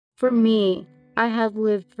For me, I have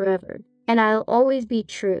lived forever, and I'll always be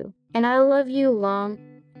true, and I'll love you long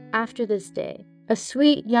after this day. A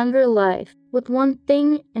sweet younger life with one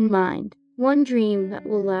thing in mind, one dream that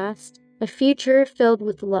will last, a future filled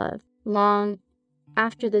with love long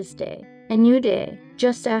after this day. A new day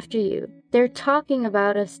just after you. They're talking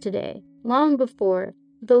about us today, long before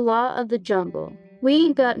the law of the jungle. We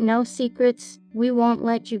ain't got no secrets, we won't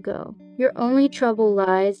let you go. Your only trouble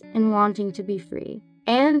lies in wanting to be free.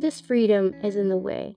 And this freedom is in the way.